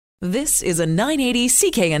This is a 980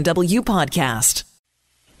 CKNW podcast.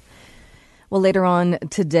 Well, later on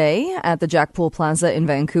today at the Jackpool Plaza in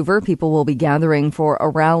Vancouver, people will be gathering for a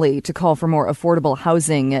rally to call for more affordable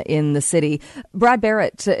housing in the city. Brad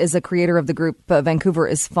Barrett is a creator of the group Vancouver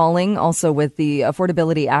is Falling, also with the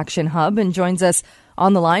Affordability Action Hub, and joins us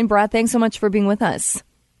on the line. Brad, thanks so much for being with us.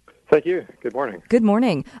 Thank you. Good morning. Good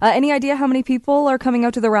morning. Any idea how many people are coming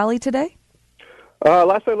out to the rally today?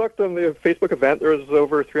 Last I looked on the Facebook event, there was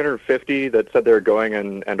over 350 that said they were going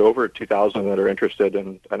and over 2,000 that are interested.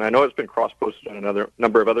 And I know it's been cross-posted on another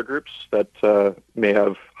number of other groups that may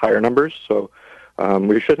have higher numbers. So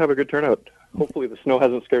we should have a good turnout. Hopefully the snow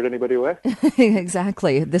hasn't scared anybody away.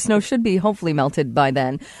 Exactly. The snow should be hopefully melted by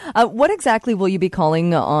then. What exactly will you be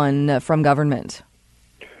calling on from government?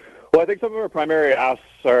 Well, I think some of our primary asks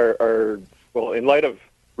are in light of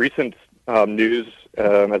recent news,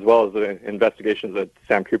 as well as the investigations that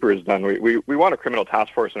Sam Cooper has done, we want a criminal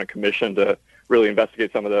task force and a commission to really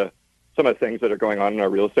investigate some of the things that are going on in our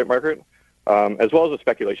real estate market, as well as a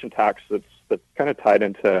speculation tax that's kind of tied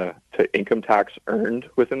into income tax earned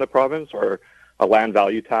within the province, or a land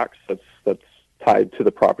value tax that's tied to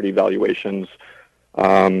the property valuations,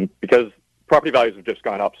 because property values have just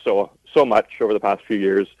gone up so much over the past few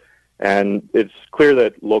years. And it's clear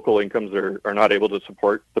that local incomes are not able to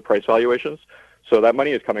support the price valuations. So that money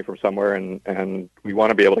is coming from somewhere, and we want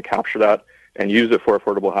to be able to capture that and use it for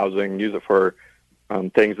affordable housing, use it for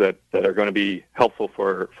things that are going to be helpful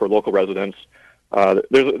for local residents.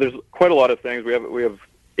 There's quite a lot of things. We have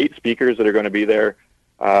 8 speakers that are going to be there.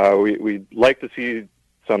 We'd like to see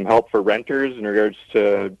some help for renters in regards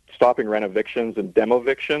to stopping rent evictions and demo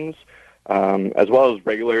evictions, as well as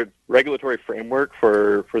regulatory framework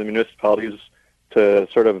for the municipalities to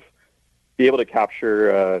sort of be able to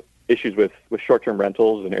capture issues with short-term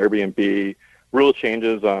rentals and Airbnb, rule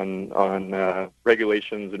changes on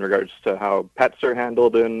regulations in regards to how pets are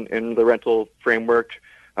handled in the rental framework.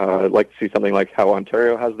 I'd like to see something like how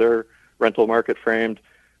Ontario has their rental market framed,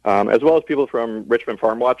 as well as people from Richmond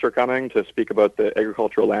Farm Watch are coming to speak about the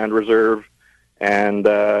agricultural land reserve, and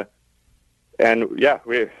yeah,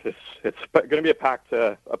 it's going to be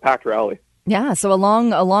a packed rally. Yeah, so a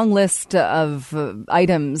long list of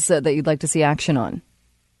items that you'd like to see action on.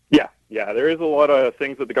 Yeah, there is a lot of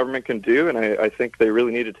things that the government can do, and I think they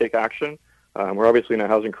really need to take action. We're obviously in a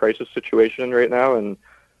housing crisis situation right now, and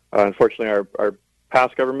unfortunately our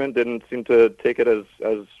past government didn't seem to take it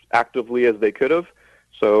as actively as they could have.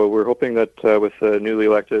 So we're hoping that with the newly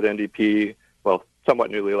elected NDP, well,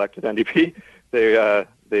 somewhat newly elected NDP,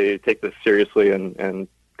 they take this seriously and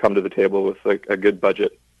come to the table with a good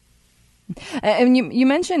budget. And you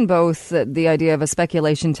mentioned both the idea of a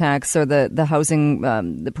speculation tax, or the housing,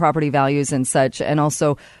 the property values and such, and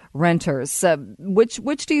also renters.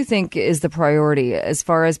 Which do you think is the priority, as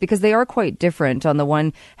far as, because they are quite different on the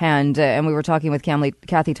one hand, and we were talking with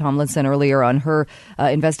Kathy Tomlinson earlier on her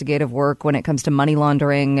investigative work when it comes to money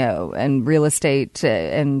laundering and real estate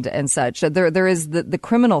and such. There is the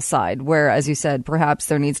criminal side, where, as you said, perhaps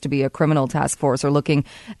there needs to be a criminal task force or looking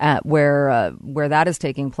at where that is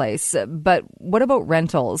taking place. But what about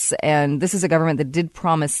rentals? And this is a government that did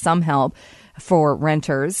promise some help for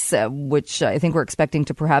renters, which I think we're expecting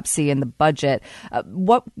to perhaps see in the budget.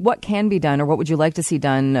 What can be done, or what would you like to see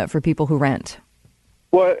done for people who rent?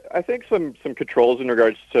 Well, I think some controls in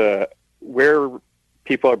regards to where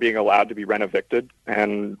people are being allowed to be rent evicted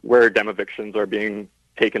and where demevictions are being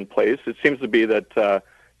taken place. It seems to be that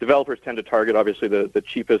developers tend to target, obviously, the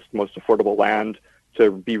cheapest, most affordable land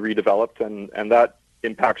to be redeveloped, and that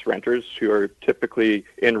impacts renters who are typically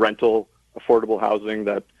in rental affordable housing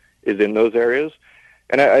that is in those areas.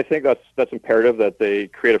 And I think that's imperative that they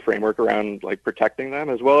create a framework around protecting them,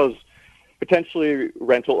 as well as potentially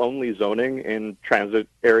rental-only zoning in transit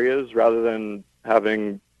areas rather than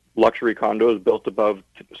having luxury condos built above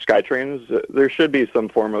SkyTrains. There should be some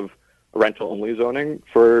form of rental-only zoning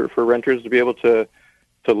for renters to be able to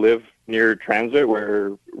live near transit,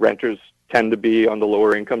 where renters tend to be on the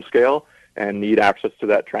lower income scale and need access to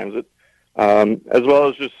that transit, as well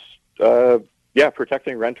as just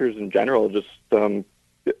protecting renters in general. Just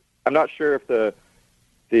I'm not sure if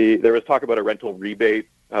there was talk about a rental rebate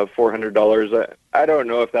of $400. I don't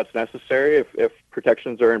know if that's necessary if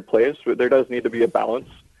protections are in place. There does need to be a balance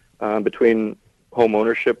between home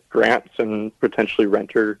ownership grants and potentially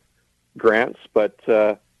renter grants, but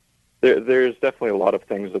there's definitely a lot of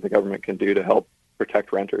things that the government can do to help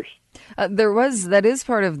protect renters. That is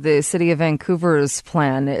part of the City of Vancouver's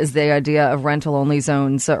plan, is the idea of rental-only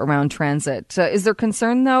zones around transit. Is there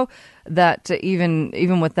concern, though, that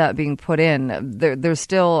even with that being put in, there's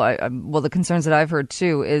still, the concerns that I've heard,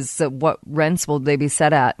 too, is what rents will they be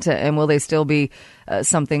set at, and will they still be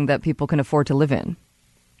something that people can afford to live in?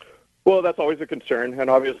 Well, that's always a concern, and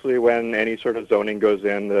obviously when any sort of zoning goes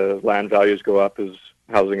in, the land values go up as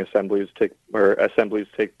housing assemblies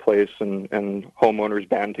take place, and homeowners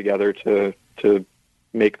band together to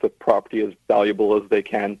make the property as valuable as they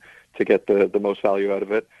can to get the most value out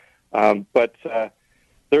of it. But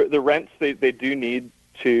the rents, they do need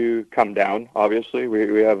to come down, obviously.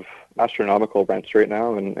 We have astronomical rents right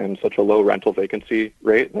now and such a low rental vacancy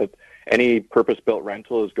rate that any purpose-built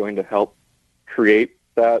rental is going to help create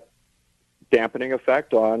that dampening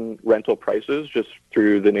effect on rental prices just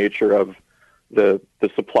through the nature of the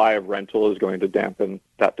supply of rental is going to dampen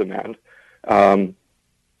that demand.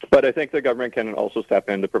 But I think the government can also step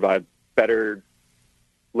in to provide better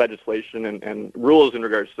legislation and rules in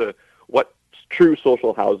regards to what true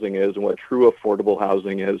social housing is and what true affordable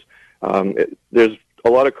housing is. There's a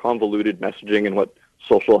lot of convoluted messaging in what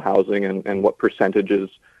social housing and what percentages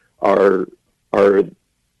are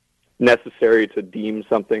necessary to deem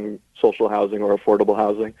something social housing or affordable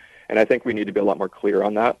housing. And I think we need to be a lot more clear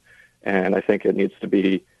on that. And I think it needs to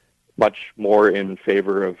be much more in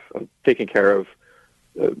favor of taking care of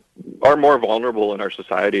our more vulnerable in our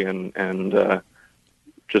society and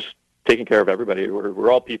just taking care of everybody.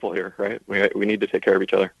 We're all people here, right? We need to take care of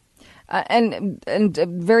each other. And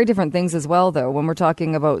very different things as well, though, when we're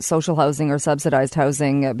talking about social housing or subsidized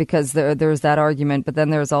housing, because there's that argument. But then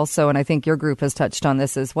there's also, and I think your group has touched on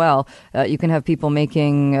this as well, you can have people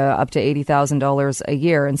making up to $80,000 a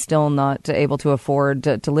year and still not able to afford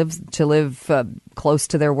to live close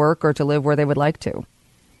to their work or to live where they would like to.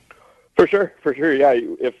 For sure. Yeah.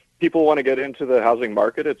 If people want to get into the housing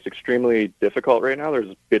market, it's extremely difficult right now.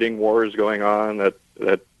 There's bidding wars going on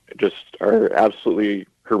that just are absolutely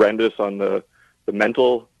horrendous on the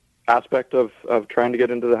mental aspect of trying to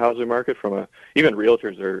get into the housing market. Even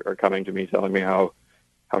realtors are coming to me telling me how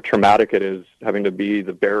traumatic it is having to be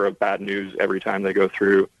the bearer of bad news every time they go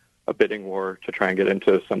through a bidding war to try and get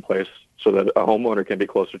into some place so that a homeowner can be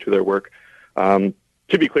closer to their work. To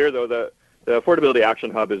be clear, though, the Affordability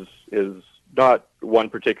Action Hub is not one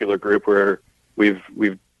particular group where we've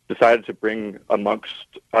decided to bring amongst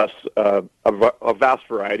us a vast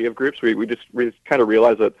variety of groups. We kind of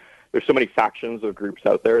realize that there's so many factions of groups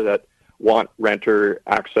out there that want renter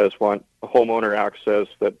access, want homeowner access,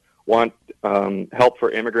 that want help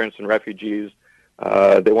for immigrants and refugees.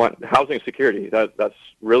 They want housing security. That's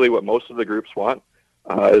really what most of the groups want,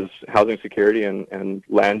 is housing security and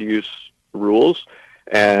land use rules.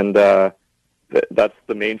 And that's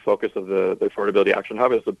the main focus of the Affordability Action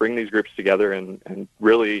Hub, is to bring these groups together and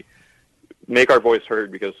really make our voice heard,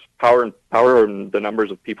 because power in the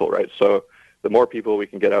numbers of people, right? So the more people we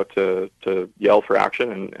can get out to yell for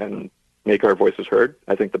action and make our voices heard,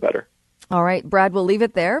 I think the better. All right, Brad, we'll leave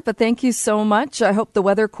it there, but thank you so much. I hope the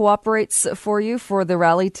weather cooperates for you for the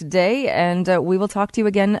rally today, and we will talk to you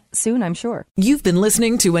again soon, I'm sure. You've been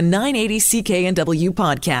listening to a 980 CKNW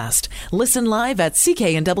podcast. Listen live at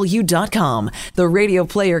cknw.com, the Radio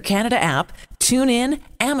Player Canada app, tune in,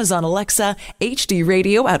 Amazon Alexa, HD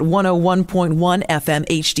Radio at 101.1 FM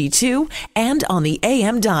HD2, and on the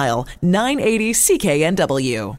AM dial, 980 CKNW.